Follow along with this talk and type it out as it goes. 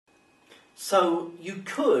So you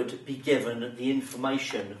could be given the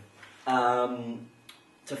information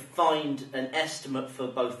to find an estimate for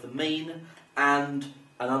both the mean and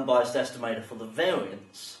an unbiased estimator for the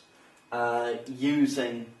variance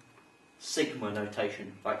using sigma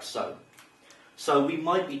notation, like so. So we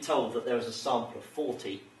might be told that there is a sample of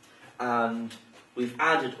 40 and we've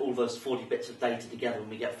added all those 40 bits of data together and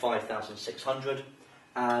we get 5,600,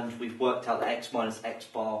 and we've worked out that x minus x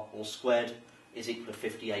bar all squared is equal to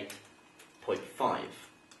 58.5.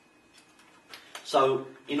 So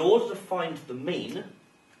in order to find the mean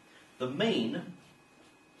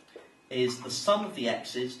is the sum of the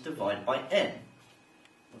x's divided by n.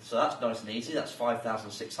 So that's nice and easy. That's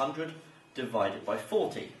 5,600 divided by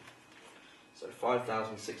 40. So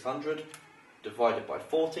 5,600 divided by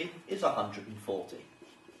 40 is 140.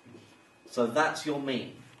 So that's your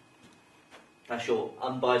mean. That's your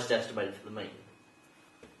unbiased estimator for the mean.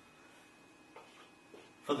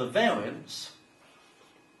 For the variance,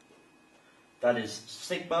 that is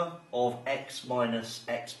sigma of x minus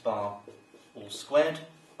x bar all squared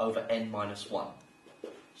over n minus 1.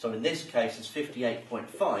 So in this case it's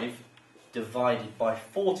 58.5 divided by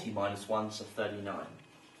 40 minus 1, so 39.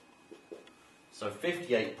 So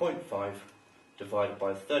 58.5 divided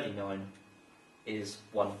by 39 is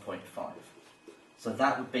 1.5. So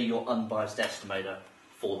that would be your unbiased estimator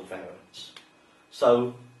for the variance.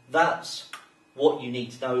 So that's what you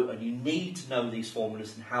need to know, and you need to know these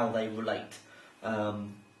formulas and how they relate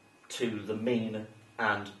to the mean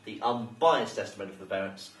and the unbiased estimator for the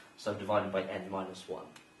variance, so divided by n minus 1.